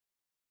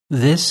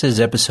This is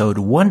episode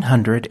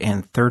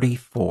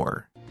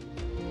 134.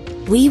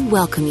 We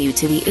welcome you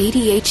to the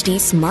ADHD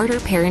Smarter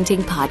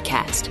Parenting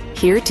Podcast.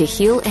 Here to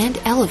heal and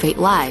elevate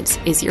lives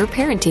is your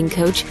parenting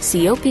coach,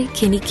 Siope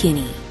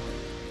Kinney.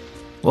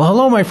 Well,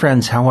 hello, my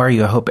friends. How are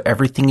you? I hope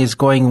everything is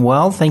going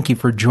well. Thank you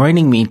for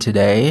joining me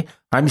today.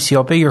 I'm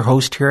Siope, your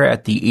host here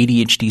at the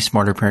ADHD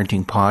Smarter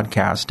Parenting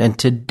Podcast. And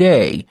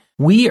today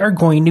we are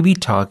going to be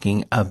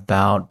talking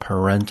about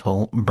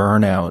parental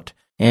burnout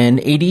and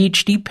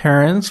ADHD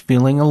parents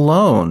feeling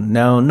alone.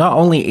 Now, not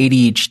only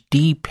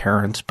ADHD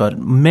parents, but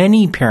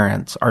many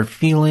parents are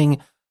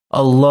feeling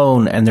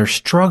alone and they're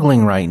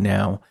struggling right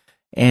now.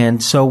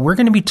 And so we're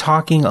going to be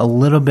talking a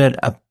little bit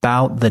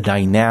about the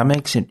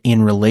dynamics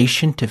in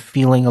relation to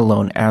feeling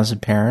alone as a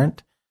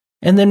parent.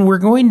 And then we're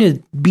going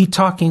to be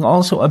talking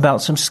also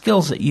about some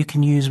skills that you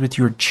can use with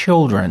your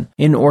children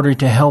in order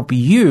to help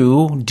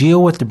you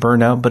deal with the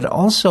burnout, but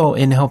also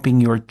in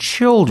helping your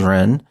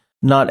children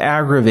not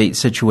aggravate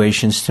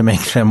situations to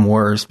make them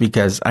worse,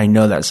 because I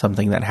know that's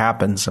something that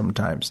happens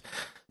sometimes.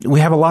 We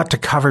have a lot to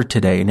cover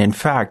today, and in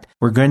fact,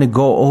 we're going to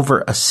go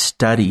over a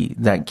study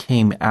that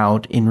came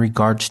out in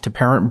regards to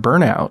parent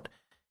burnout.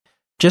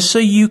 Just so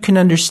you can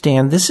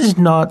understand, this is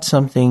not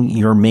something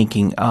you're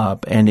making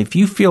up, and if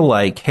you feel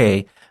like,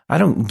 hey, I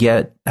don't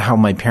get how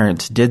my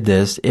parents did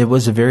this, it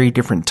was a very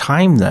different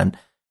time then.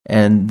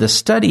 And the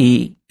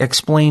study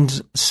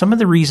explains some of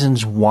the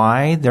reasons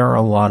why there are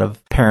a lot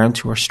of parents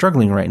who are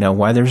struggling right now,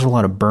 why there's a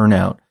lot of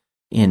burnout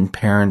in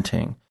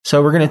parenting.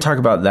 So we're going to talk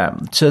about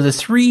that. So the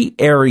three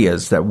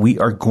areas that we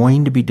are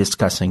going to be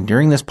discussing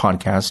during this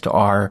podcast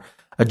are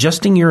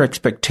adjusting your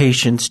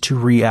expectations to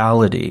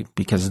reality,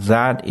 because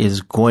that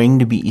is going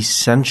to be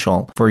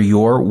essential for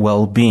your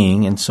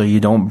well-being and so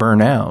you don't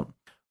burn out.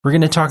 We're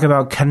going to talk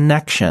about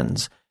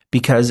connections,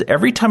 because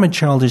every time a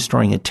child is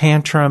throwing a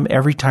tantrum,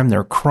 every time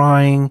they're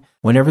crying,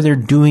 whenever they're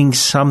doing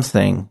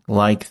something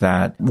like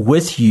that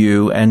with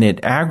you and it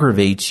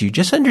aggravates you,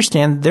 just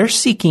understand they're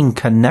seeking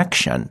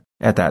connection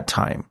at that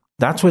time.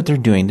 That's what they're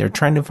doing. They're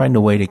trying to find a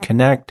way to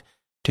connect,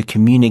 to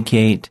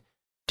communicate,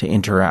 to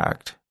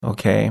interact.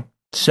 Okay?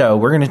 So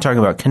we're going to talk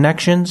about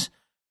connections.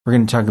 We're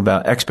going to talk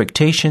about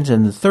expectations.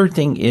 And the third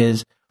thing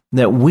is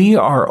that we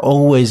are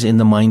always in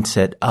the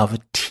mindset of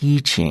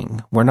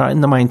teaching. We're not in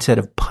the mindset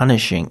of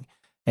punishing.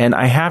 And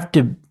I have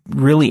to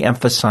really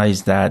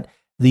emphasize that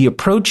the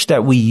approach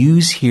that we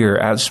use here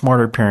at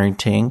Smarter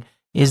Parenting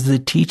is the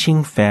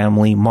teaching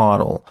family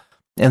model.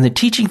 And the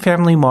teaching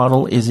family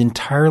model is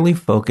entirely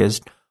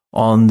focused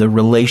on the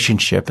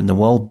relationship and the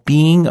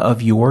well-being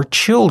of your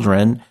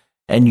children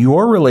and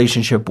your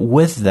relationship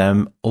with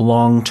them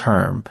long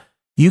term.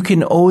 You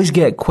can always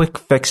get quick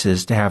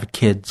fixes to have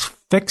kids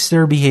fix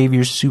their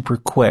behaviors super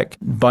quick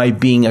by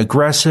being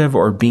aggressive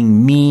or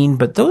being mean,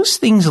 but those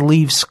things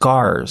leave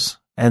scars.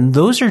 And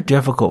those are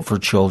difficult for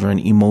children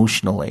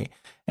emotionally.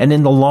 And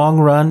in the long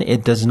run,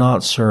 it does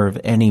not serve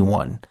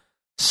anyone.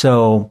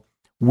 So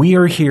we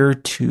are here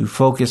to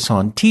focus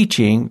on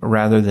teaching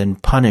rather than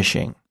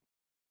punishing.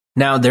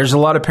 Now, there's a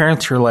lot of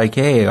parents who are like,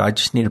 hey, I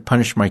just need to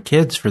punish my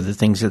kids for the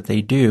things that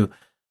they do.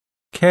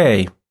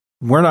 Okay,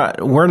 we're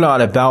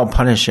not about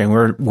punishing.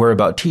 We're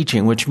about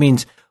teaching, which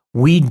means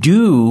we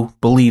do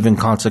believe in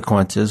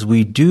consequences.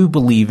 We do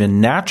believe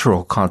in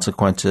natural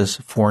consequences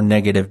for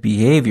negative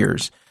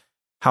behaviors.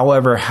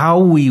 However, how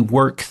we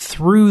work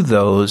through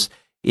those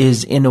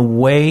is in a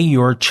way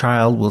your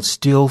child will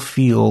still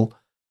feel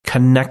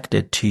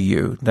connected to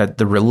you, that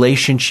the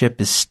relationship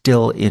is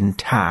still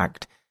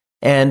intact.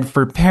 And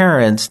for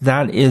parents,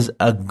 that is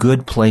a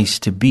good place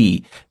to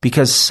be,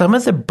 because some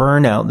of the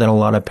burnout that a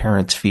lot of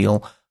parents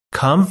feel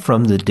come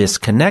from the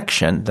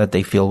disconnection that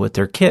they feel with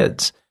their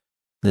kids.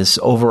 This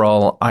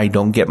overall, I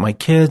don't get my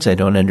kids, I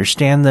don't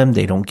understand them,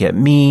 they don't get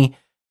me,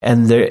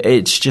 and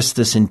it's just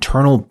this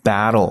internal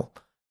battle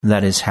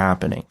that is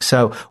happening.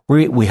 So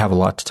we have a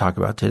lot to talk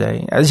about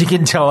today. As you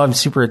can tell, I'm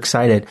super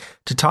excited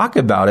to talk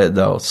about it,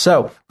 though.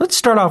 So let's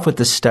start off with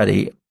the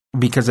study,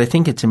 because I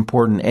think it's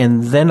important.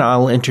 And then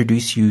I'll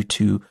introduce you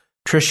to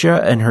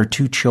Tricia and her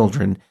two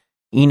children,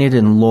 Enid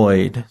and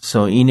Lloyd.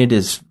 So Enid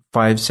is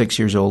 5-6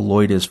 years old.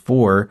 Lloyd is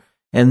 4.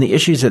 And the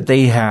issues that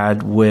they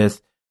had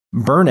with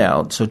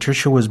burnout. So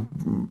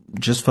Tricia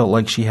just felt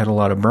like she had a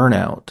lot of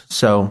burnout.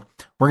 So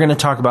we're going to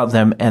talk about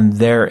them and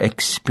their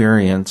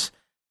experience,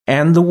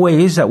 and the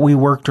ways that we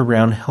worked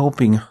around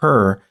helping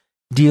her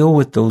deal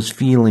with those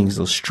feelings,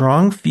 those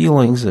strong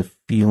feelings of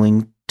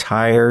feeling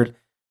tired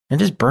and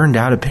just burned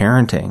out of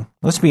parenting.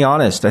 Let's be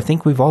honest. I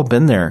think we've all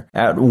been there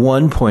at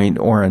one point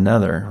or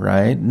another,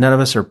 right? None of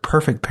us are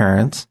perfect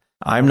parents.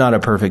 I'm not a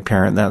perfect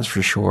parent, that's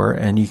for sure.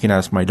 And you can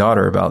ask my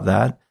daughter about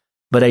that.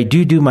 But I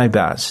do my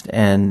best.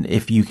 And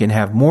if you can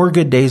have more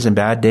good days than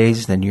bad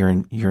days, then you're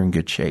in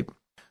good shape.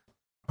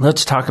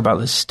 Let's talk about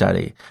this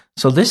study.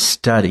 So this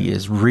study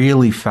is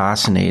really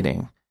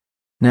fascinating.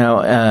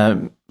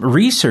 Now,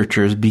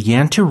 researchers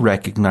began to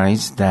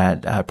recognize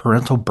that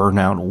parental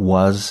burnout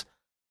was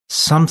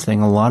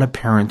something a lot of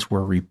parents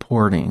were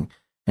reporting,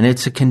 and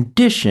it's a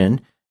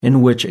condition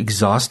in which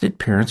exhausted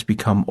parents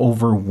become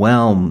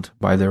overwhelmed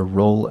by their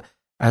role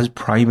as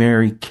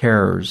primary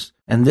carers.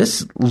 And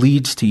this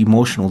leads to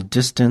emotional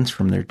distance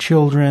from their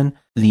children,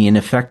 the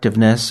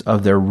ineffectiveness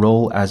of their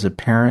role as a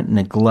parent,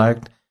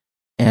 neglect,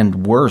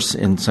 and worse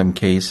in some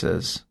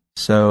cases.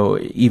 So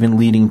even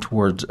leading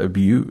towards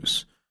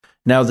abuse.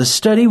 Now, the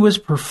study was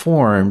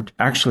performed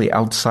actually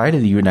outside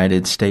of the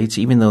United States,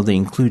 even though they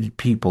included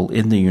people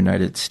in the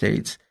United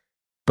States.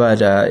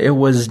 But it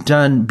was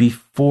done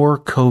before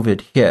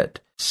COVID hit.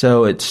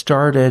 So it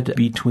started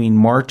between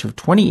March of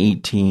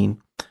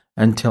 2018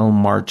 until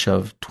March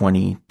of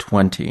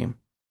 2020.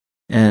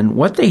 And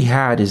what they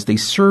had is they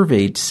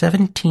surveyed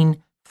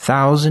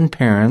 17,000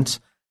 parents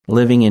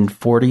living in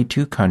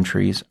 42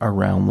 countries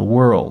around the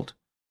world.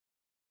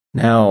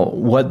 Now,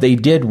 what they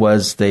did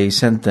was they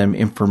sent them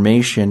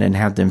information and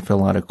had them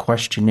fill out a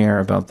questionnaire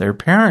about their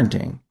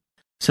parenting.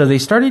 So they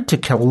started to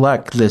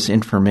collect this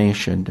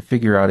information to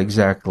figure out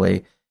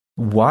exactly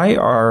why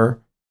are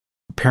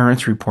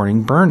parents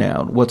reporting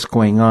burnout, what's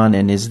going on,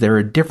 and is there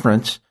a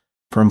difference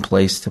from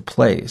place to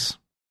place.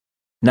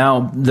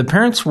 Now, the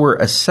parents were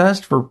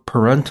assessed for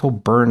parental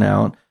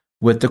burnout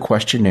with the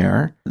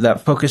questionnaire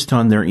that focused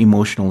on their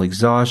emotional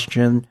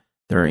exhaustion,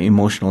 their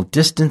emotional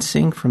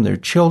distancing from their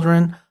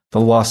children, the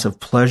loss of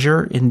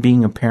pleasure in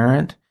being a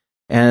parent,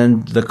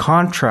 and the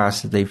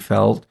contrast that they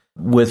felt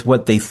with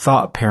what they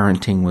thought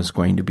parenting was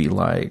going to be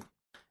like.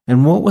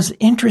 And what was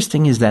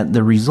interesting is that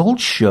the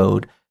results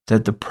showed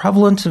that the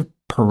prevalence of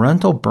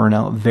parental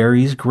burnout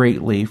varies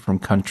greatly from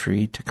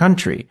country to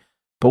country.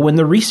 But when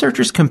the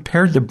researchers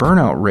compared the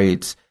burnout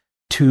rates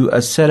to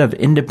a set of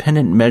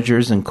independent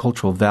measures and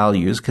cultural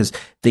values, because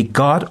they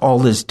got all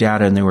this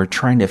data and they were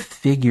trying to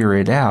figure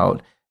it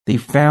out, they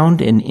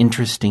found an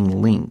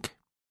interesting link.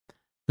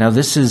 Now,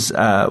 this is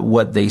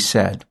what they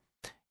said.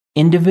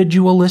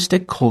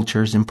 Individualistic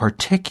cultures in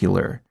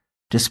particular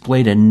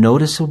displayed a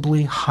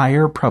noticeably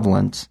higher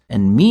prevalence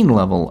and mean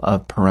level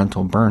of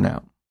parental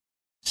burnout.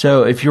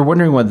 So if you're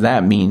wondering what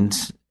that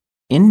means,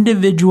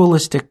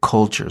 individualistic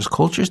cultures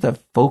that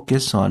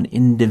focus on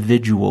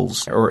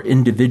individuals or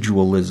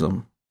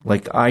individualism,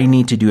 like I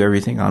need to do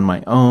everything on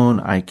my own,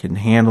 I can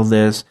handle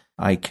this,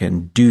 I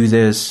can do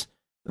this,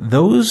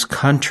 those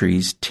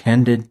countries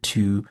tended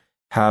to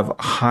have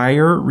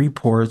higher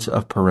reports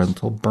of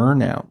parental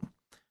burnout.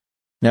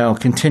 Now,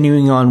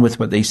 continuing on with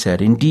what they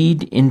said,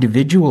 indeed,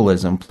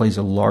 individualism plays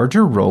a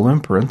larger role in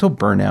parental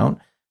burnout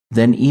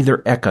than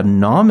either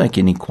economic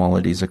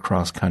inequalities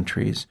across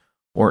countries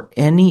or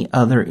any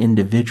other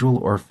individual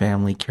or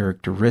family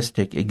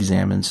characteristic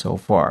examined so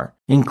far,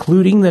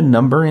 including the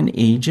number and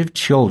age of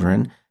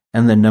children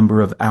and the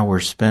number of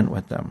hours spent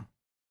with them.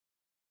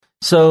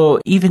 So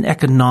even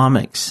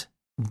economics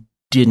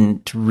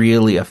didn't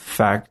really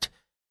affect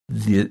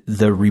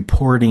the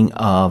reporting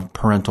of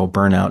parental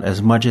burnout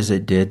as much as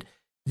it did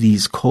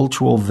these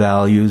cultural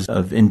values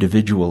of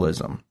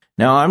individualism.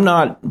 Now, I'm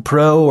not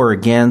pro or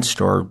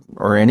against or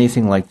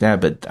anything like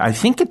that, but I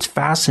think it's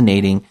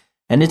fascinating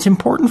and it's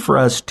important for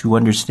us to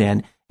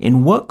understand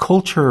in what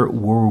culture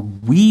were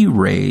we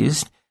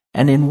raised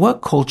and in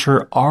what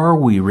culture are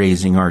we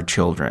raising our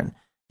children?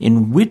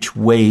 In which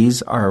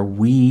ways are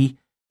we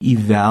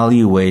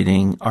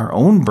evaluating our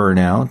own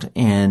burnout?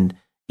 And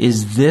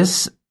is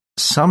this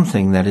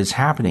something that is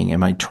happening?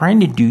 Am I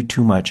trying to do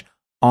too much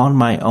on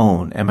my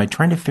own? Am I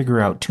trying to figure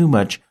out too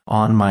much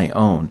on my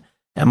own?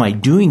 Am I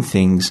doing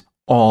things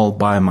all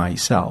by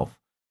myself?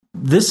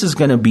 This is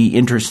going to be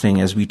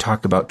interesting as we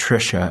talk about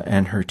Trisha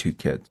and her two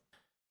kids.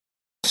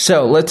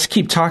 So let's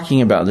keep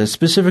talking about this.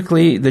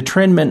 Specifically, the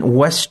trend meant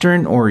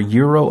Western or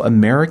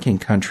Euro-American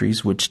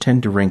countries, which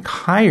tend to rank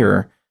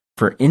higher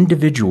for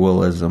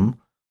individualism,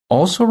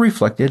 also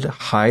reflected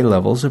high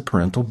levels of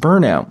parental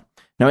burnout.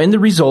 Now, in the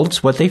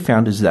results, what they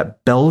found is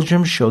that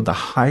Belgium showed the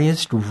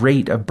highest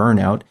rate of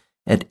burnout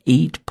at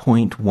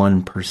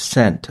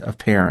 8.1% of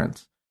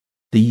parents.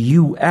 The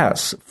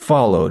U.S.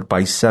 followed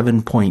by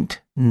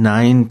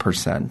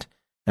 7.9%,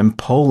 and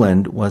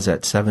Poland was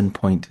at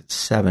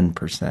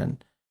 7.7%.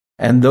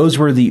 And those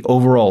were the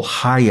overall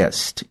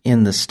highest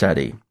in the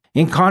study.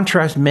 In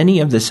contrast, many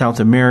of the South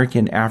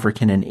American,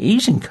 African, and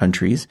Asian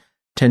countries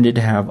tended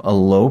to have a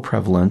low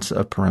prevalence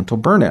of parental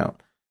burnout,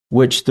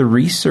 which the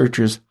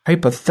researchers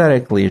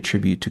hypothetically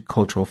attribute to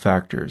cultural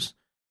factors,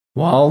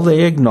 while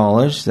they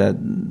acknowledge that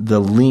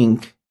the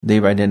link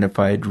they've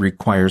identified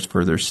requires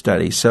further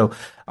study. So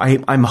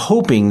I'm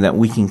hoping that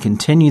we can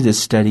continue this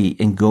study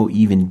and go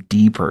even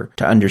deeper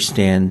to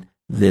understand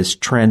this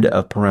trend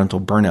of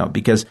parental burnout,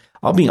 because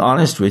I'll be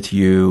honest with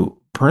you,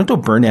 parental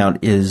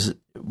burnout is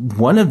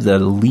one of the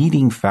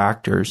leading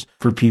factors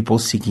for people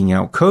seeking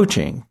out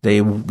coaching.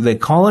 They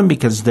call them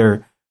because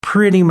they're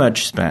pretty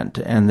much spent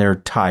and they're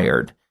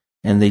tired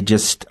and they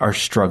just are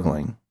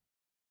struggling.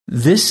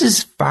 This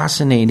is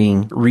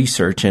fascinating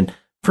research, and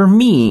for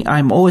me,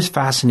 I'm always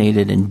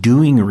fascinated in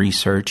doing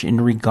research in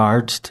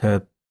regards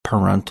to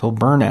parental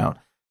burnout.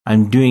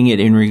 I'm doing it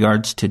in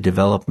regards to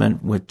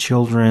development with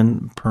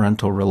children,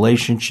 parental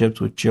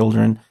relationships with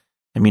children.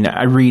 I mean,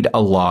 I read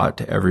a lot,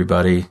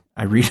 everybody.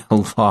 I read a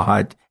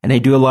lot, and I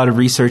do a lot of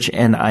research,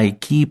 and I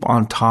keep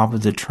on top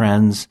of the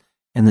trends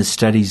and the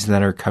studies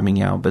that are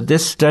coming out. But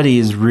this study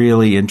is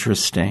really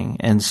interesting.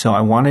 And so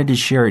I wanted to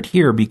share it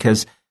here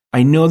because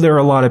I know there are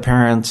a lot of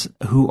parents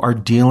who are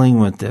dealing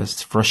with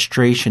this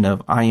frustration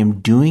of, I am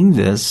doing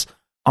this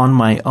on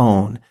my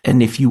own.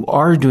 And if you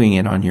are doing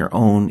it on your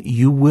own,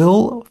 you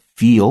will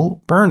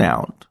feel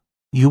burnout.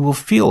 You will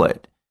feel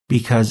it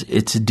because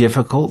it's a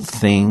difficult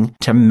thing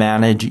to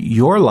manage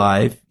your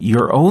life,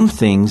 your own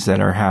things that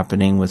are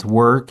happening with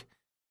work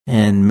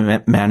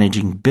and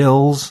managing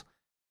bills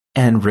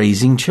and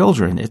raising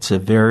children. It's a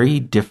very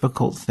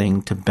difficult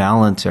thing to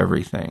balance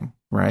everything,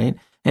 right?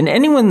 And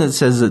anyone that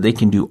says that they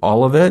can do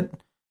all of it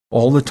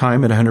all the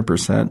time at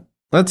 100%,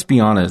 let's be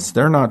honest,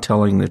 they're not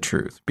telling the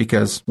truth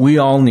because we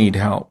all need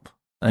help.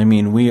 I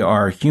mean, we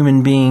are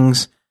human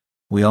beings.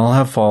 We all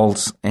have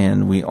faults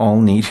and we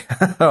all need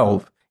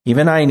help.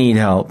 Even I need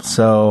help.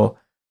 So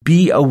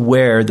be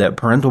aware that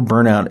parental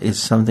burnout is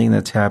something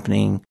that's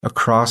happening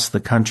across the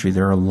country.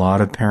 There are a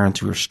lot of parents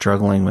who are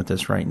struggling with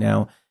this right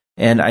now.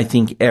 And I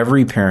think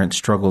every parent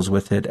struggles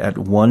with it at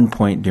one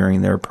point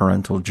during their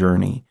parental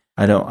journey.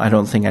 I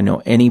don't think I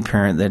know any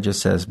parent that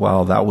just says,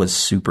 wow, that was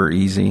super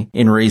easy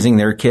in raising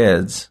their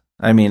kids.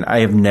 I mean, I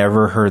have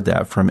never heard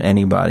that from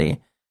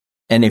anybody.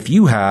 And if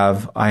you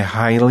have, I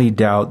highly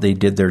doubt they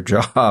did their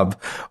job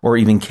or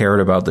even cared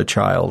about the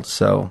child.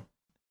 So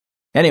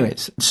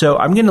anyways, so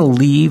I'm going to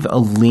leave a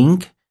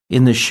link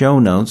in the show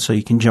notes so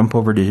you can jump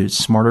over to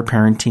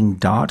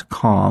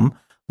smarterparenting.com.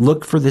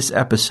 Look for this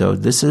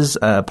episode. This is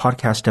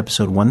podcast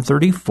episode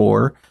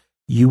 134.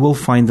 You will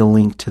find the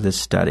link to this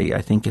study.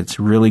 I think it's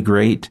really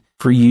great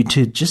for you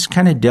to just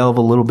kind of delve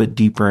a little bit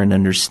deeper and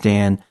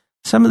understand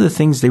some of the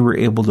things they were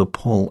able to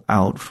pull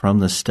out from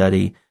the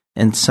study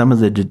and some of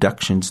the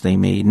deductions they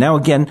made. Now,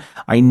 again,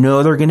 I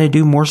know they're going to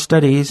do more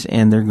studies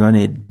and they're going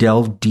to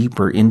delve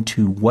deeper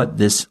into what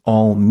this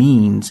all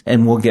means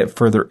and we'll get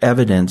further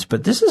evidence.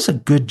 But this is a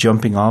good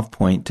jumping off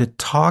point to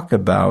talk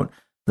about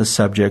the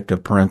subject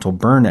of parental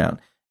burnout.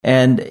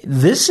 And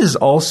this is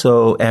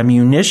also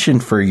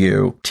ammunition for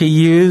you to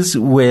use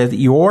with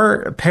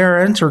your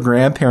parents or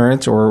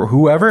grandparents or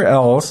whoever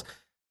else,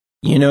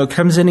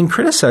 comes in and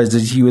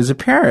criticizes you as a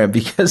parent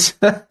because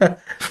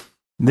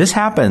this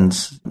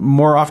happens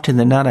more often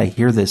than not. I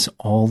hear this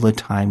all the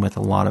time with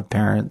a lot of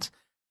parents.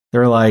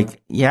 They're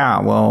like, yeah,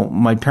 well,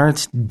 my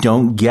parents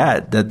don't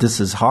get that this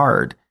is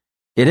hard.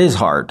 It is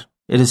hard.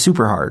 It is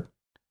super hard.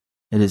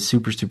 It is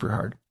super, super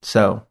hard.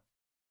 So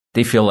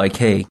they feel like,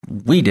 hey,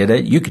 we did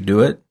it. You could do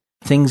it.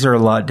 Things are a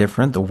lot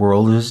different. The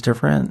world is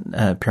different.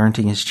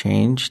 Parenting has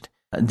changed.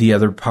 The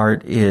other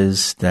part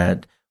is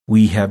that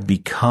we have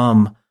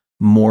become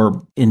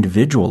more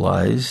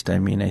individualized. I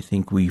mean, I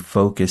think we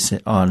focus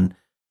on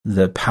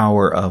the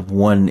power of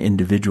one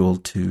individual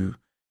to,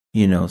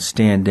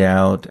 stand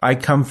out. I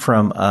come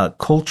from a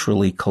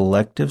culturally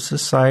collective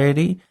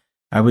society.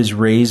 I was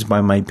raised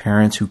by my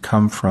parents who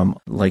come from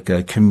like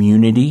a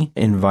community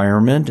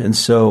environment. And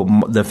so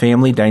the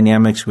family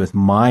dynamics with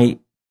my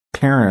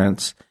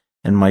parents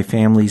and my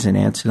families and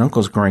aunts and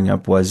uncles growing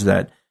up was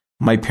that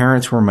my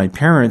parents were my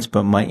parents,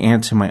 but my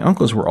aunts and my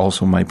uncles were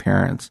also my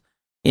parents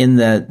in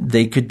that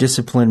they could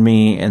discipline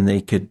me and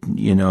they could,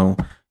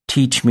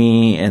 teach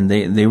me, and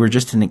they were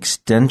just an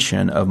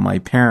extension of my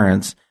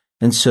parents.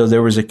 And so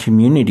there was a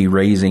community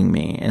raising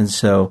me. And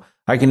so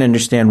I can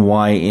understand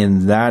why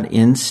in that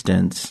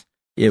instance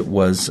it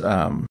was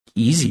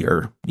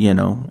easier,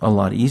 a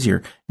lot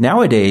easier.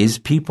 Nowadays,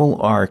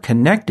 people are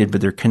connected, but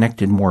they're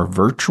connected more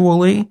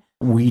virtually.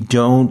 We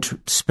don't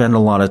spend a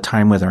lot of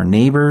time with our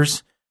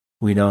neighbors.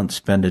 We don't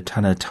spend a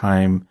ton of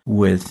time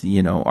with,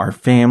 our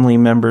family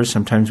members.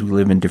 Sometimes we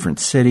live in different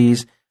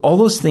cities. All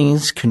those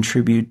things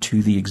contribute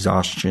to the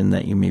exhaustion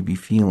that you may be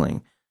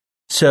feeling.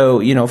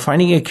 So,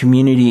 finding a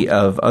community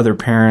of other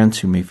parents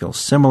who may feel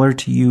similar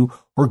to you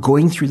or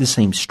going through the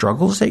same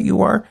struggles that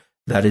you are,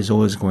 that is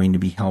always going to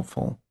be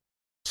helpful.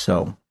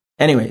 So,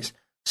 anyways,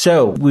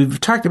 we've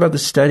talked about the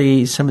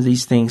study, some of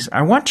these things.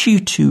 I want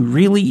you to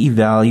really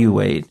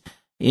evaluate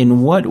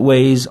in what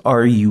ways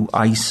are you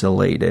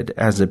isolated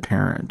as a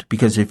parent?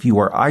 Because if you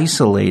are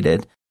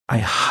isolated, I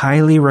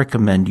highly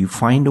recommend you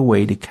find a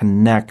way to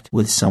connect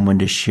with someone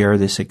to share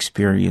this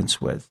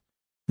experience with.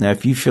 Now,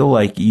 if you feel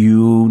like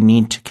you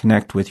need to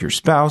connect with your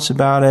spouse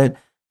about it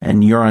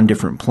and you're on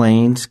different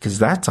planes, because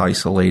that's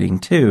isolating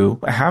too,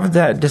 have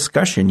that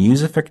discussion.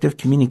 Use effective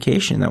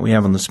communication that we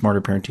have on the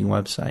Smarter Parenting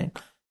website.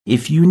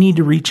 If you need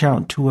to reach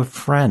out to a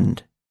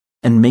friend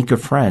and make a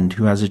friend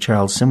who has a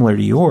child similar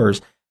to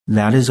yours,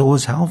 that is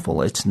always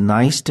helpful. It's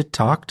nice to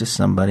talk to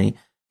somebody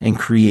and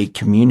create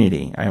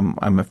community.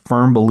 I'm a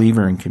firm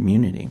believer in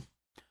community.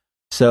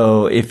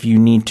 So if you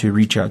need to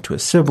reach out to a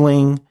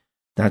sibling,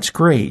 that's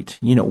great.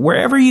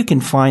 Wherever you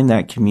can find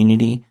that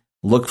community,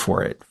 look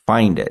for it,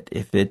 find it.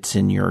 If it's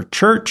in your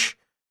church,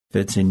 if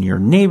it's in your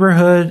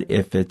neighborhood,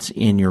 if it's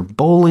in your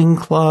bowling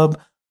club,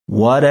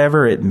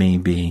 whatever it may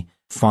be,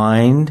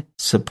 find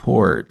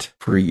support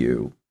for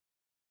you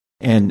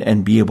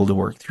and be able to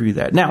work through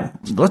that. Now,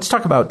 let's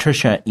talk about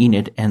Trisha,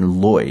 Enid,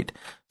 and Lloyd.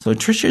 So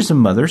Trisha is a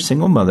mother,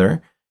 single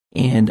mother.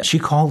 And she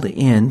called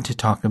in to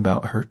talk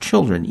about her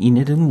children,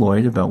 Enid and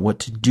Lloyd, about what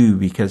to do,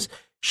 because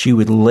she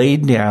would lay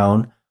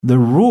down the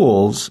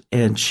rules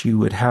and she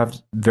would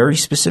have very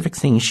specific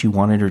things she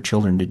wanted her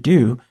children to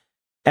do.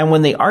 And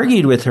when they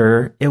argued with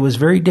her, it was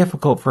very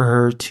difficult for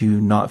her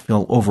to not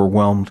feel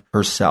overwhelmed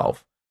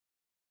herself.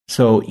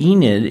 So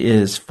Enid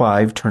is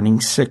 5, turning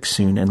 6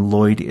 soon, and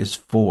Lloyd is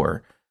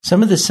 4.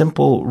 Some of the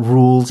simple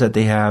rules that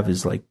they have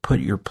is like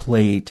put your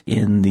plate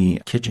in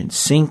the kitchen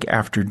sink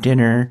after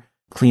dinner,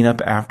 clean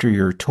up after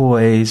your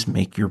toys,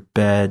 make your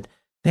bed.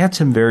 They had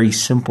some very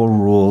simple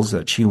rules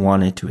that she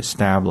wanted to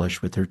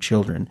establish with her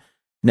children.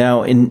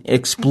 Now, in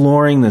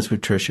exploring this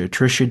with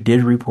Tricia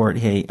did report,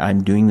 hey,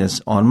 I'm doing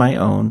this on my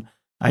own.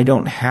 I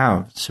don't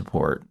have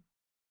support.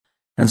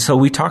 And so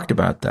we talked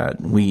about that.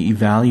 We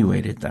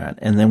evaluated that.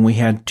 And then we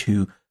had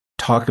to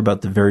talk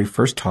about the very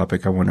first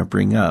topic I want to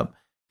bring up.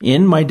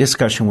 In my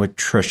discussion with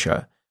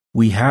Tricia,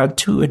 we had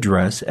to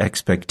address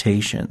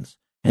expectations.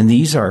 And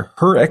these are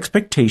her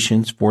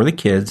expectations for the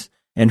kids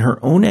and her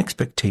own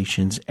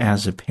expectations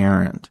as a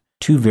parent.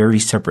 Two very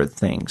separate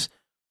things.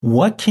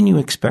 What can you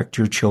expect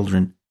your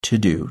children to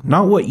do?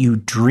 Not what you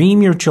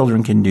dream your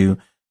children can do,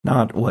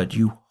 not what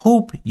you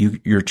hope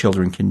your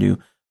children can do,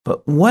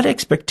 but what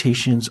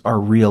expectations are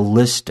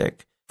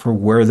realistic for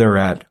where they're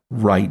at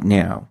right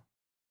now.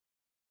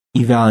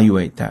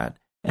 Evaluate that.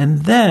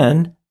 And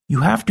then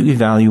you have to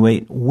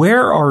evaluate,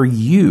 where are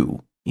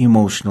you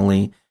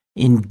emotionally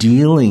in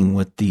dealing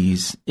with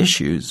these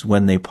issues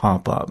when they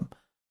pop up?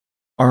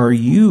 Are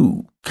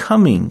you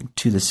coming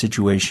to the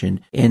situation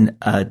in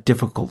a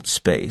difficult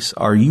space?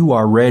 Are you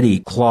already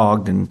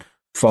clogged and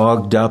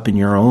fogged up in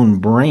your own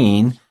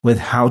brain with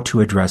how to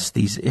address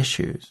these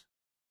issues?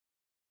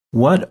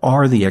 What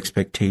are the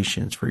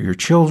expectations for your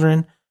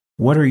children?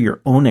 What are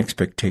your own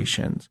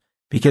expectations?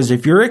 Because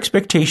if your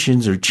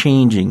expectations are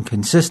changing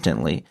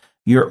consistently,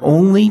 you're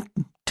only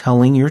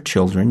telling your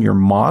children, you're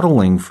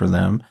modeling for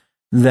them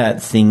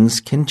that things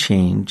can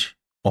change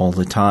all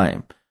the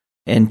time.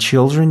 And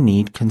children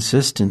need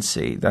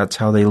consistency. That's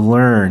how they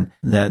learn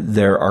that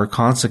there are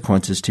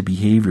consequences to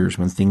behaviors.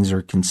 When things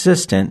are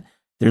consistent,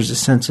 there's a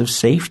sense of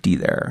safety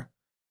there.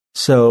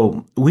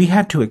 So we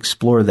had to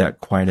explore that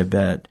quite a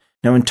bit.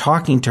 Now, in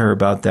talking to her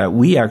about that,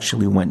 we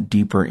actually went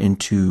deeper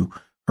into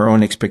her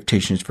own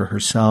expectations for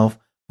herself.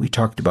 We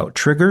talked about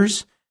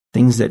triggers,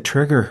 things that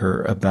trigger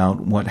her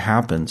about what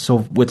happens.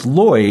 So with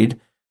Lloyd,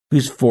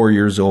 who's 4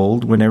 years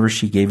old, whenever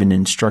she gave an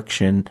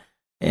instruction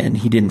and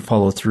he didn't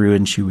follow through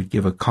and she would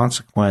give a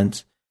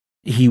consequence,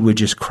 he would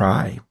just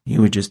cry. He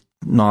would just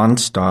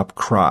nonstop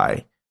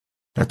cry.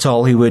 That's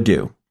all he would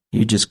do.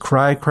 He'd just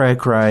cry, cry,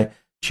 cry.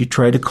 She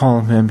tried to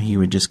calm him. He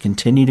would just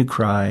continue to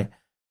cry.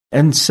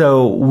 And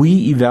so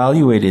we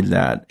evaluated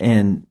that.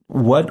 And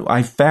what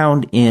I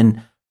found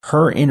in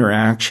her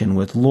interaction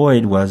with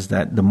Lloyd was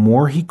that the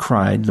more he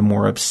cried, the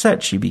more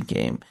upset she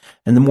became.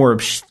 And the more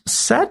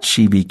upset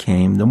she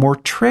became, the more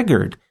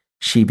triggered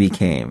she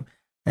became.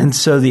 And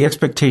so the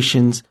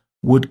expectations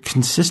would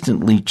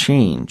consistently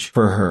change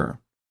for her.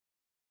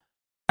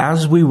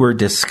 As we were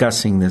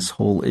discussing this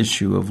whole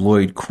issue of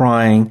Lloyd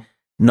crying,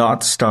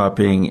 not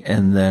stopping,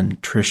 and then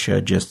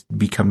Tricia just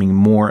becoming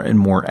more and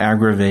more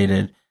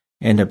aggravated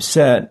and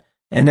upset,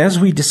 and as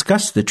we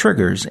discussed the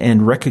triggers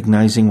and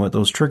recognizing what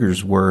those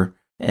triggers were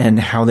and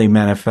how they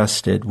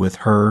manifested with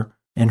her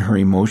and her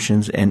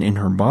emotions and in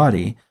her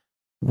body,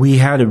 we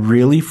had a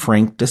really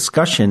frank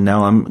discussion.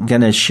 Now, I'm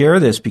going to share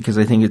this because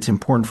I think it's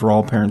important for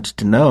all parents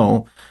to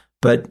know,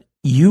 but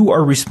you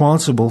are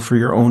responsible for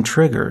your own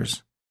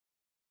triggers.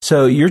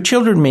 So your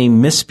children may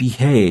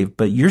misbehave,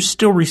 but you're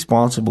still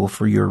responsible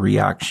for your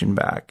reaction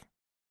back.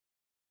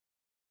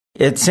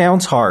 It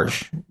sounds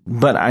harsh,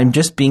 but I'm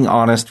just being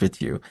honest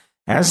with you.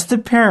 As the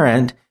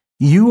parent,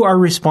 you are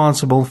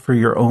responsible for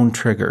your own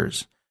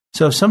triggers.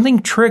 So if something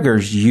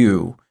triggers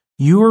you,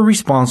 you are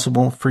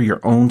responsible for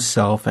your own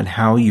self and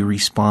how you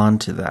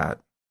respond to that.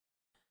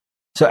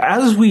 So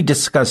as we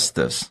discuss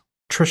this,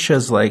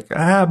 Tricia's like,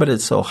 but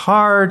it's so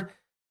hard.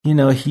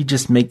 He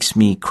just makes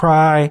me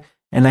cry.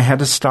 And I had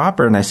to stop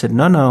her. And I said,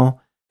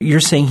 no, you're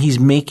saying he's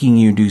making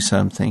you do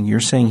something. You're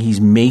saying he's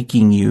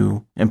making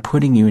you and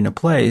putting you in a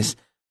place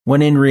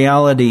when in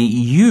reality,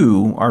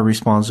 you are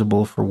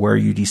responsible for where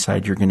you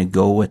decide you're going to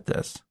go with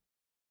this.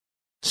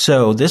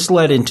 So this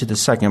led into the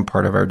second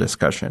part of our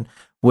discussion,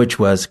 which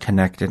was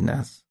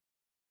connectedness.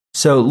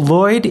 So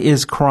Lloyd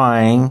is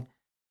crying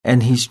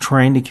and he's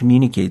trying to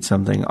communicate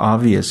something,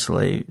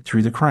 obviously,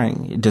 through the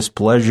crying.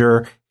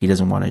 Displeasure, he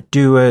doesn't want to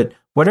do it.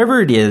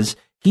 Whatever it is,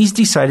 he's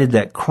decided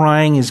that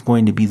crying is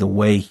going to be the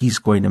way he's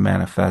going to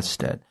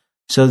manifest it.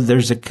 So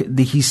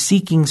he's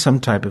seeking some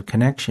type of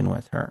connection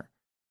with her.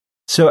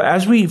 So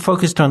as we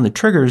focused on the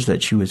triggers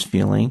that she was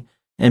feeling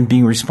and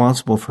being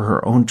responsible for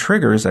her own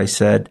triggers, I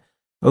said,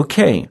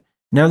 okay,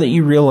 now that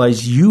you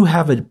realize you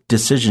have a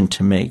decision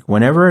to make,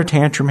 whenever a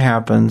tantrum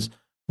happens,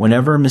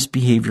 whenever a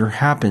misbehavior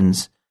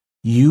happens,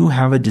 you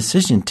have a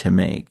decision to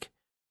make.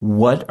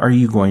 What are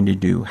you going to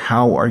do?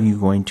 How are you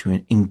going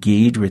to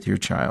engage with your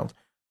child?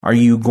 Are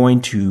you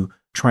going to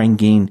try and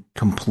gain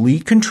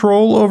complete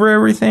control over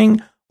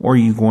everything? or are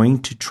you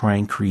going to try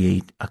and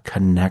create a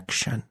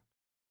connection?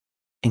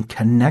 And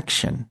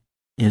connection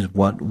is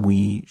what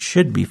we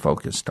should be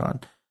focused on.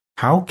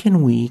 How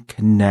can we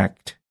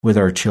connect with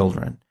our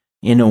children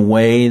in a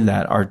way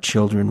that our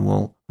children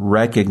will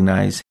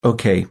recognize,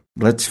 okay,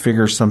 let's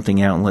figure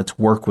something out and let's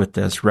work with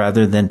this,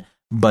 rather than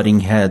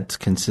butting heads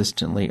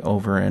consistently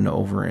over and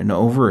over and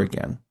over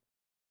again.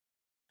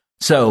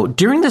 So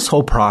during this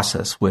whole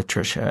process with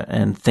Tricia,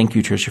 and thank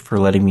you, Tricia, for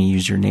letting me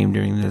use your name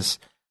during this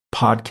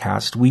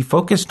podcast, we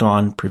focused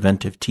on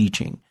preventive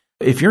teaching.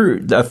 If you're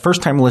a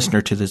first-time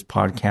listener to this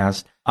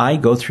podcast, I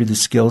go through the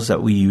skills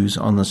that we use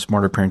on the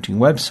Smarter Parenting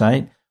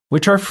website,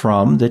 which are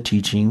from the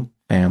Teaching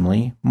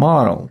Family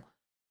Model.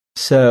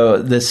 So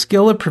the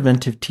skill of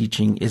preventive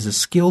teaching is a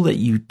skill that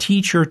you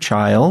teach your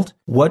child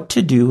what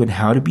to do and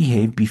how to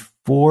behave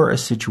before a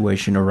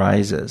situation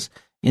arises.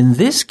 In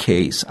this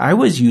case, I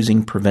was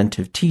using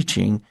preventive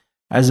teaching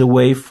as a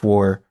way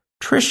for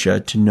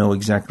Tricia to know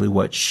exactly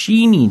what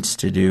she needs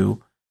to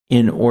do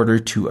in order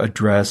to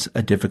address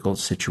a difficult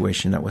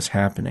situation that was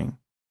happening.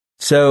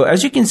 So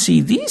as you can see,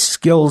 these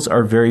skills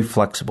are very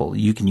flexible.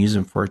 You can use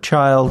them for a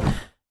child,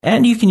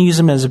 and you can use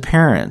them as a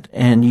parent,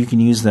 and you can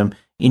use them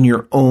in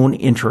your own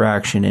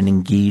interaction and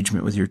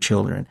engagement with your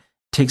children. It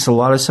takes a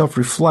lot of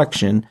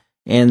self-reflection,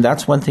 and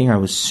that's one thing I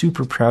was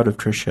super proud of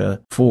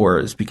Tricia for,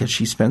 is because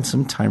she spent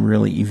some time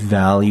really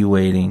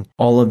evaluating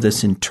all of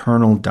this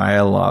internal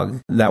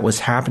dialogue that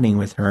was happening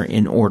with her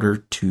in order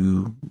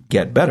to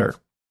get better.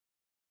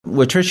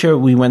 With Tricia,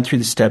 we went through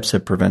the steps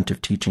of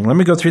preventive teaching. Let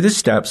me go through the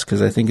steps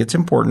because I think it's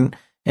important,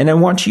 and I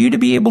want you to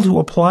be able to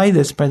apply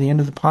this by the end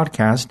of the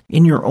podcast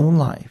in your own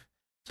life.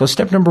 So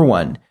step number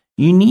 1,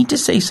 you need to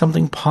say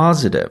something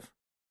positive.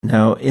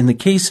 Now, in the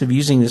case of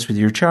using this with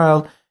your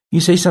child, you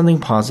say something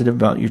positive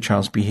about your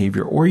child's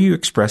behavior, or you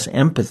express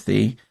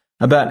empathy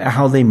about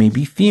how they may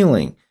be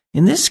feeling.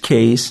 In this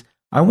case,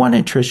 I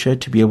wanted Tricia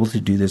to be able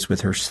to do this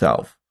with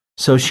herself.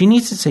 So she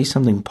needs to say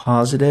something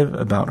positive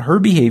about her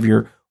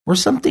behavior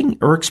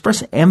or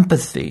express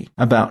empathy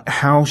about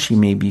how she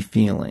may be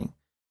feeling.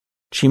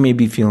 She may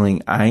be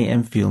feeling, I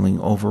am feeling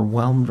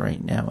overwhelmed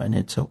right now, and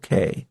it's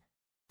okay.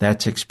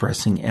 That's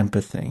expressing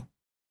empathy.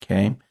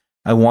 Okay?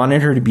 I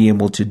wanted her to be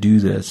able to do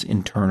this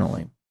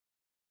internally.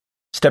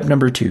 Step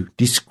number 2,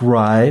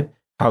 describe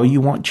how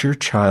you want your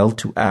child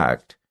to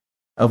act.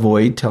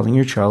 Avoid telling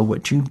your child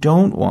what you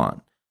don't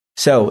want.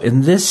 So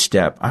in this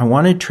step, I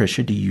wanted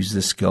Tricia to use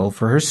this skill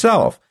for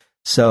herself.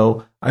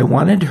 So I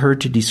wanted her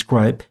to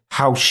describe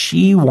how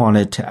she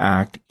wanted to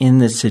act in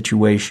this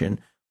situation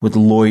with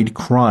Lloyd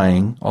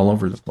crying all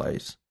over the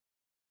place.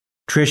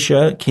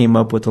 Tricia came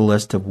up with a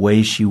list of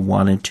ways she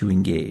wanted to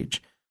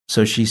engage.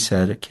 So she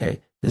said,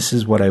 okay, this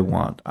is what I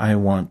want. I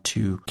want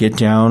to get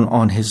down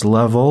on his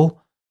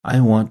level. I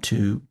want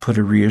to put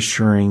a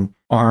reassuring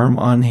arm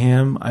on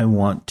him. I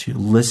want to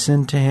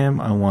listen to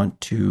him. I want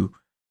to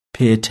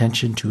pay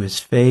attention to his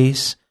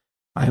face.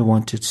 I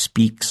want to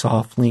speak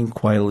softly and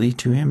quietly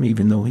to him,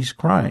 even though he's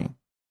crying.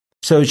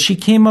 So she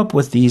came up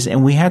with these,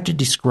 and we had to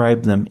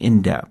describe them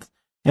in depth.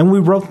 And we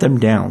wrote them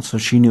down so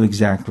she knew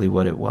exactly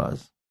what it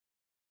was.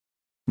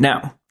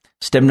 Now,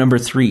 step number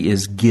 3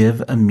 is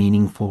give a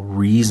meaningful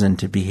reason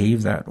to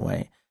behave that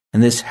way.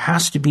 And this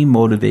has to be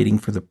motivating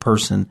for the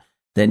person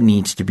that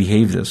needs to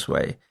behave this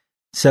way.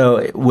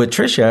 So with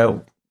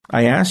Tricia,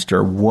 I asked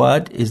her,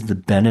 what is the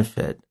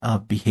benefit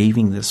of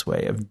behaving this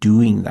way, of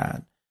doing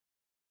that?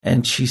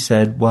 And she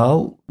said,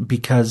 well,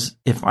 because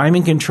if I'm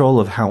in control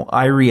of how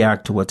I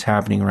react to what's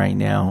happening right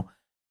now,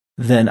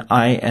 then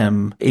I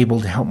am able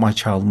to help my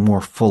child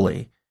more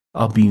fully.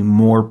 I'll be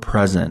more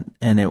present,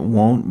 and it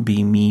won't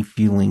be me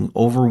feeling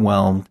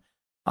overwhelmed.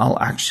 I'll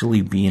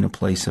actually be in a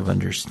place of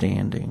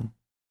understanding.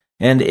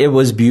 And it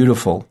was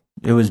beautiful.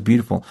 It was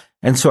beautiful.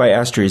 And so I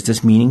asked her, is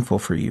this meaningful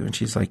for you? And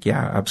she's like,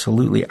 yeah,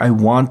 absolutely. I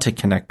want to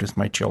connect with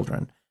my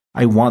children.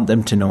 I want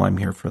them to know I'm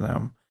here for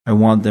them. I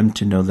want them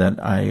to know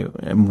that I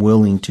am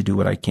willing to do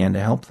what I can to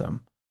help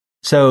them.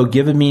 So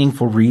give a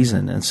meaningful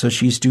reason. And so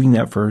she's doing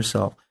that for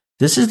herself.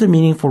 This is the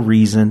meaningful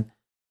reason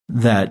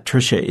that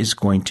Tricia is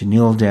going to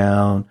kneel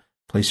down,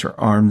 place her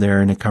arm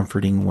there in a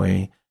comforting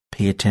way,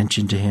 pay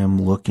attention to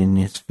him, look in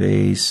his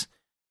face,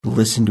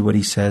 listen to what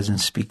he says,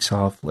 and speak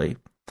softly.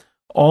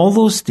 All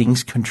those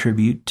things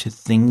contribute to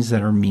things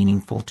that are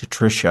meaningful to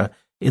Tricia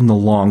in the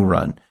long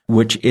run,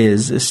 which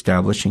is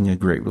establishing a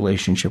great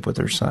relationship with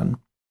her son.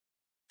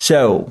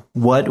 So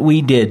what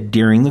we did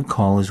during the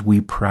call is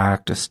we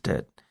practiced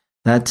it.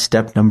 That's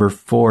step number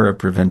 4 of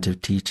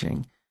preventive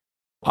teaching.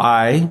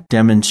 I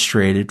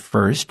demonstrated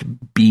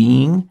first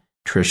being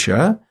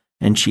Tricia,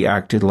 and she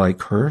acted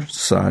like her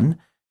son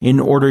in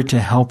order to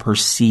help her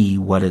see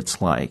what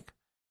it's like.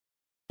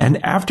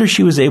 And after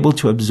she was able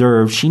to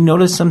observe, she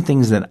noticed some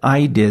things that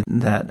I did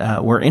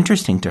that were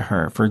interesting to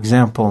her. For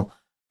example,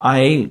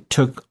 I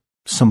took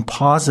some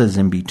pauses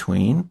in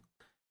between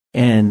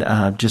and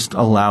just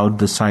allowed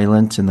the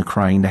silence and the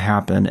crying to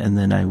happen. And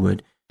then I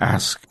would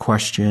ask a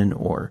question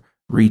or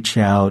reach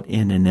out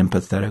in an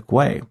empathetic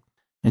way.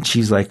 And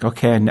she's like,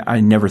 okay, I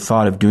never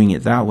thought of doing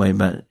it that way,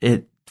 but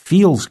it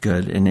feels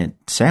good and it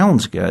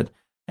sounds good.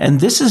 And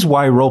this is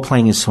why role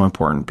playing is so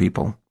important,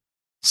 people.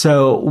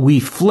 So we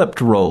flipped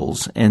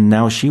roles, and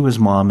now she was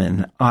mom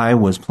and I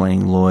was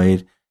playing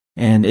Lloyd.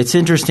 And it's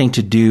interesting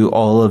to do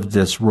all of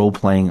this role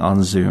playing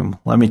on Zoom.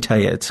 Let me tell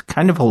you, it's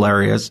kind of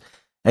hilarious.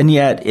 And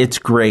yet it's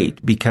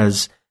great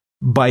because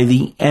by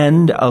the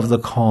end of the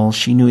call,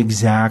 she knew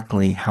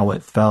exactly how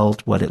it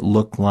felt, what it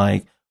looked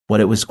like, what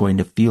it was going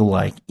to feel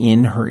like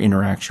in her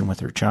interaction with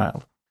her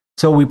child.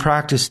 So we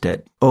practiced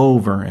it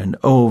over and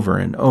over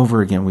and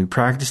over again. We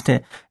practiced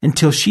it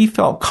until she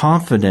felt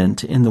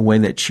confident in the way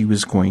that she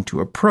was going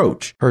to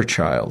approach her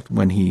child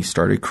when he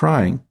started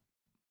crying.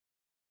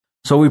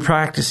 So we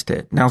practiced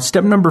it. Now,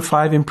 step number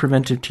 5 in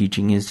preventive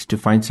teaching is to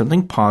find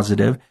something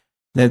positive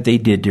that they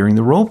did during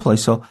the role play.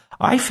 So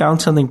I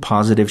found something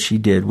positive she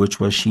did, which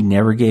was she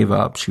never gave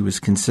up. She was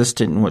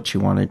consistent in what she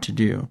wanted to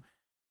do.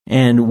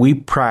 And we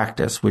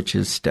practice, which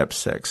is step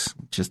 6.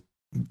 Just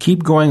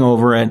keep going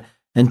over it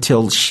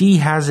until she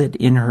has it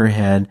in her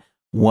head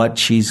what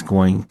she's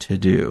going to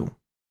do.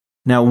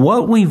 Now,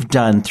 what we've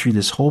done through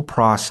this whole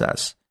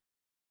process,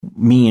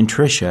 me and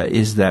Tricia,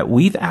 is that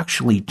we've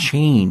actually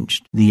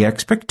changed the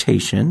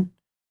expectation,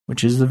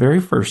 which is the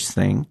very first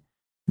thing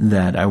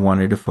that I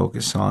wanted to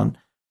focus on,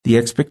 the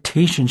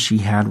expectation she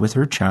had with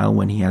her child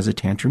when he has a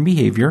tantrum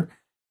behavior,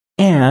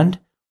 and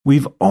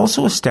we've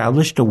also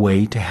established a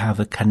way to have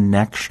a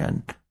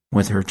connection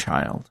with her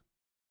child.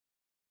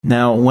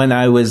 Now, when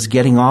I was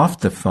getting off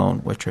the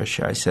phone with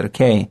Tricia, I said,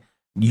 okay,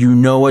 you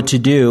know what to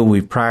do.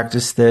 We've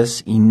practiced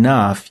this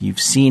enough.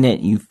 You've seen it.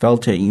 You've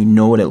felt it. You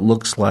know what it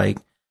looks like.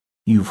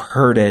 You've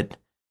heard it.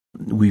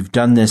 We've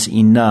done this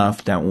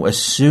enough that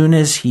as soon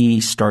as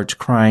he starts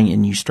crying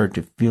and you start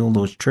to feel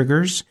those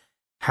triggers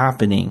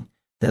happening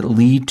that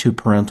lead to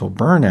parental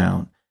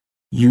burnout,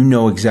 you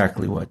know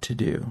exactly what to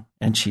do.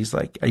 And she's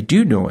like, I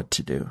do know what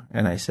to do.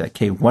 And I said,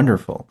 okay,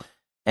 wonderful.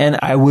 And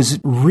I was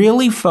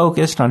really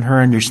focused on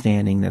her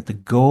understanding that the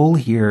goal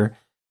here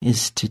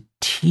is to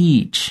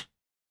teach.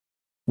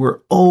 We're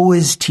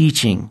always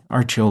teaching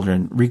our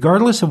children,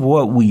 regardless of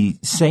what we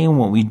say and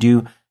what we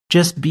do,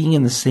 just being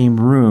in the same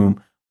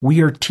room,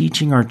 we are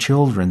teaching our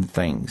children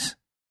things.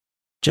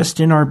 Just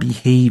in our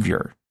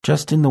behavior,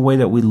 just in the way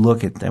that we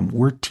look at them,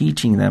 we're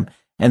teaching them,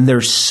 and they're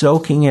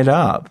soaking it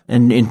up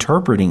and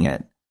interpreting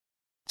it.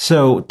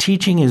 So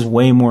teaching is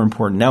way more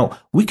important. Now,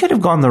 we could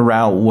have gone the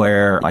route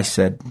where I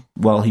said,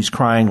 well, he's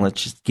crying,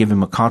 let's just give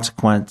him a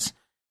consequence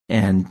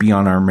and be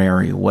on our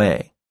merry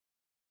way.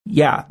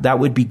 Yeah, that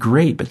would be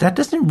great, but that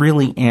doesn't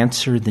really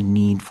answer the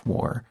need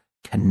for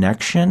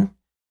connection.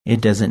 It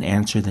doesn't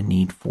answer the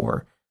need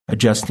for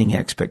adjusting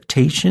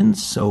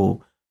expectations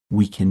so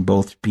we can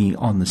both be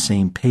on the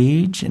same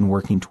page and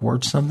working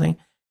towards something.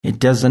 It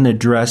doesn't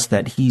address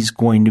that he's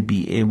going to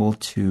be able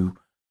to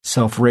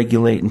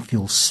self-regulate and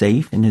feel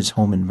safe in his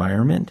home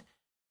environment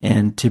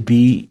and to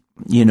be,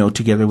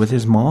 together with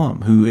his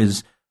mom, who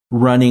is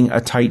running a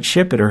tight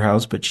ship at her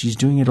house, but she's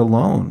doing it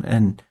alone.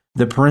 And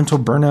the parental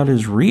burnout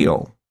is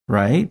real,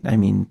 right? I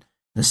mean,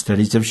 the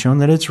studies have shown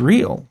that it's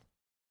real.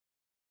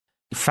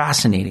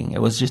 Fascinating.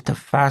 It was just a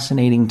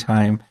fascinating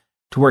time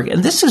to work.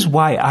 And this is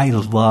why I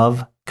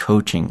love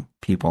coaching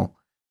people.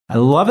 I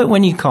love it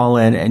when you call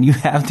in and you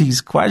have these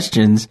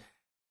questions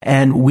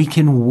and we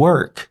can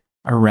work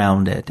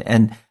around it.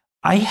 And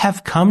I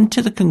have come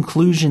to the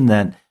conclusion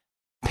that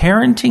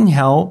parenting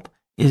help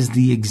is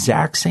the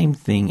exact same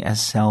thing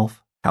as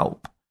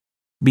self-help,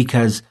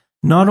 because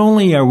not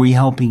only are we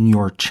helping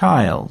your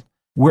child,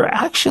 we're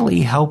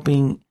actually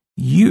helping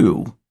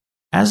you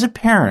as a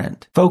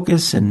parent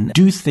focus and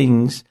do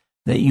things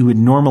that you would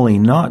normally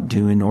not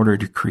do in order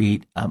to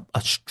create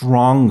a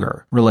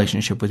stronger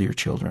relationship with your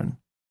children.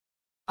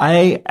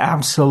 I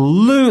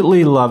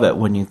absolutely love it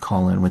when you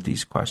call in with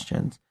these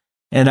questions.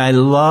 And I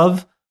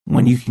love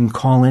when you can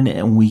call in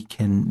and we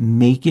can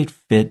make it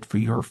fit for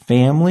your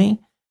family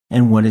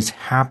and what is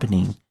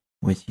happening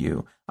with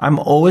you. I'm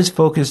always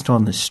focused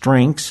on the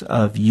strengths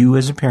of you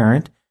as a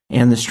parent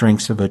and the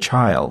strengths of a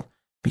child,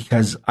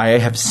 because I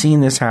have seen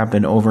this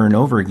happen over and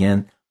over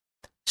again.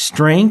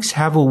 Strengths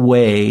have a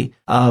way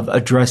of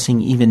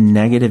addressing even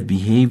negative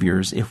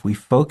behaviors if we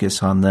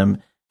focus on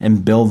them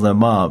and build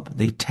them up.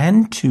 They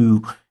tend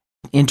to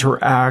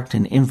interact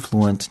and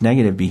influence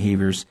negative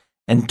behaviors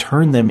and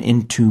turn them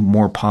into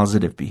more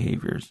positive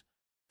behaviors.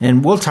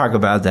 And we'll talk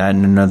about that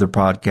in another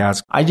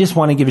podcast. I just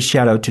want to give a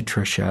shout out to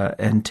Tricia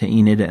and to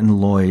Enid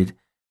and Lloyd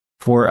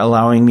for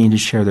allowing me to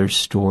share their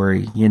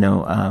story.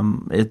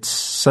 It's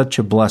such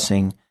a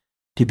blessing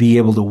to be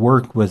able to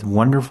work with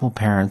wonderful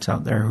parents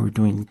out there who are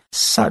doing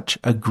such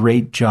a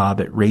great job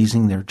at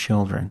raising their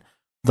children.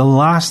 The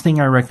last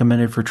thing I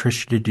recommended for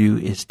Tricia to do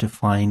is to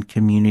find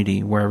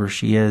community wherever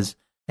she is.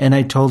 And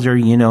I told her,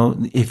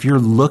 if you're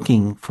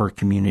looking for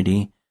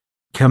community,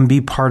 come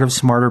be part of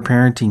Smarter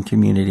Parenting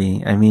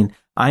community. I mean,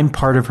 I'm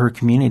part of her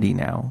community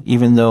now.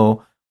 Even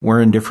though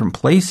we're in different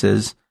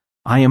places,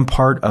 I am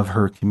part of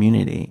her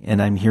community.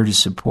 And I'm here to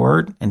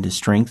support and to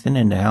strengthen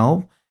and to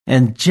help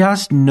And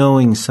just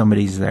knowing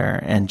somebody's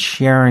there and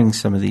sharing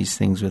some of these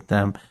things with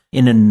them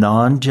in a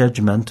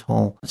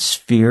non-judgmental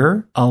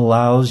sphere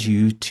allows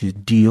you to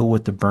deal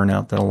with the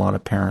burnout that a lot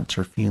of parents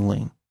are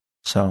feeling.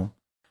 So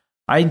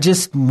I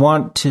just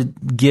want to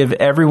give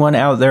everyone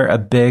out there a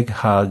big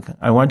hug.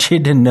 I want you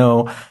to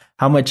know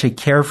how much I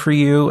care for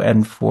you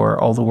and for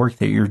all the work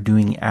that you're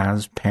doing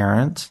as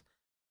parents.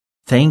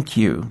 Thank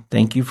you.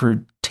 Thank you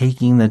for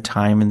taking the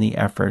time and the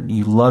effort.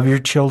 You love your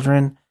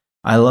children.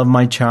 I love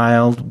my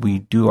child. We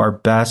do our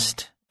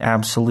best,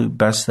 absolute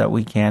best that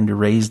we can to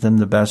raise them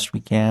the best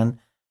we can.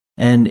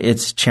 And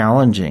it's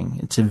challenging.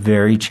 It's a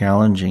very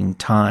challenging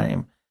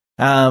time.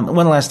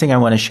 One last thing I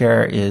want to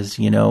share is,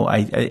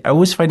 I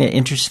always find it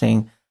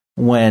interesting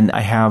when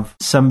I have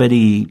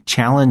somebody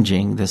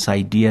challenging this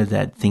idea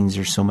that things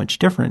are so much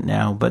different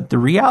now. But the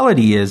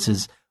reality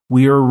is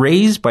we are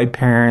raised by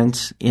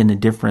parents in a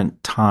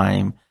different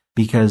time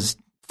because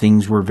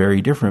things were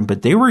very different,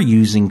 but they were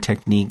using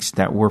techniques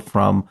that were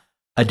from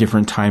a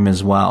different time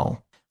as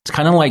well. It's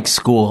kind of like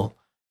school.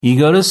 You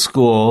go to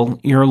school,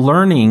 you're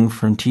learning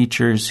from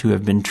teachers who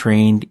have been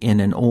trained in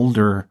an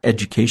older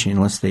education,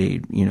 unless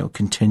they,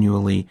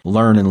 continually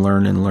learn and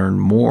learn and learn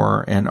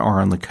more and are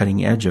on the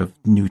cutting edge of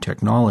new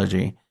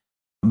technology.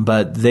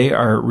 But they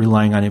are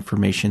relying on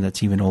information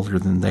that's even older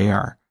than they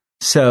are.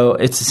 So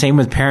it's the same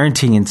with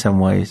parenting in some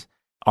ways.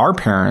 Our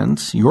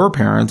parents, your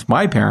parents,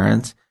 my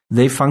parents,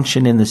 they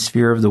function in the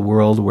sphere of the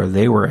world where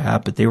they were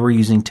at, but they were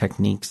using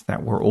techniques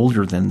that were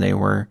older than they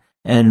were.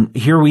 And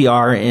here we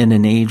are in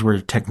an age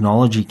where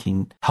technology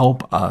can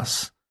help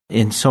us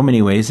in so many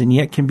ways and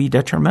yet can be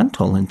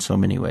detrimental in so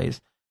many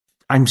ways.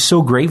 I'm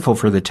so grateful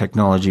for the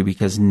technology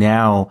because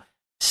now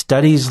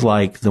studies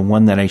like the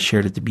one that I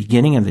shared at the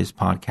beginning of this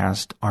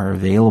podcast are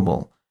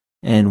available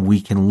and we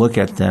can look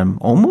at them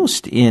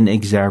almost in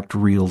exact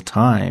real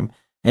time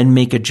and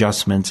make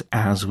adjustments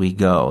as we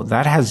go.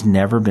 That has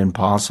never been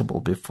possible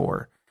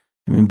before.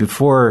 I mean,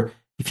 before,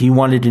 if you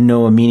wanted to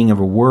know a meaning of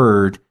a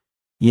word,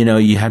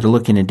 you had to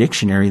look in a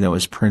dictionary that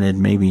was printed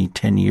maybe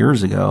 10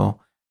 years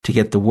ago to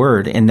get the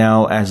word. And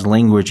now as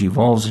language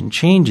evolves and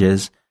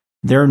changes,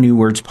 there are new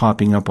words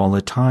popping up all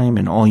the time.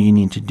 And all you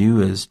need to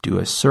do is do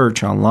a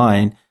search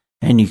online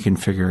and you can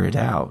figure it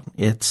out.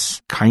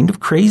 It's kind of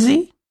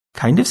crazy,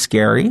 kind of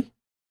scary,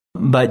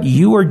 but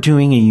you are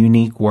doing a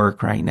unique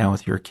work right now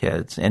with your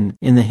kids. And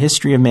in the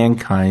history of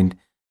mankind,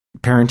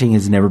 parenting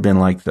has never been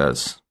like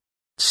this.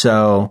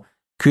 So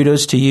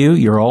kudos to you.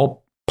 You're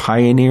all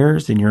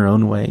pioneers in your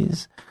own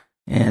ways.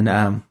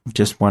 And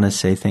just want to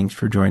say thanks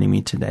for joining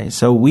me today.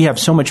 So we have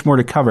so much more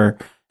to cover.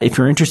 If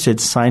you're interested,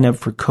 sign up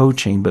for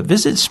coaching, but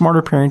visit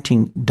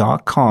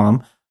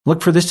smarterparenting.com.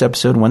 Look for this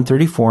episode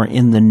 134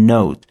 in the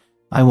note.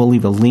 I will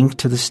leave a link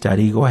to the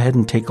study. Go ahead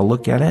and take a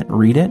look at it,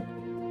 read it.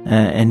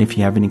 And if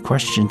you have any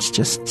questions,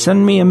 just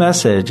send me a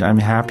message. I'm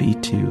happy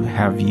to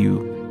have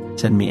you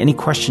send me any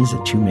questions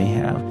that you may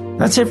have.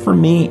 That's it for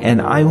me,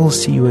 and I will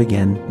see you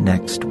again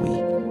next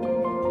week.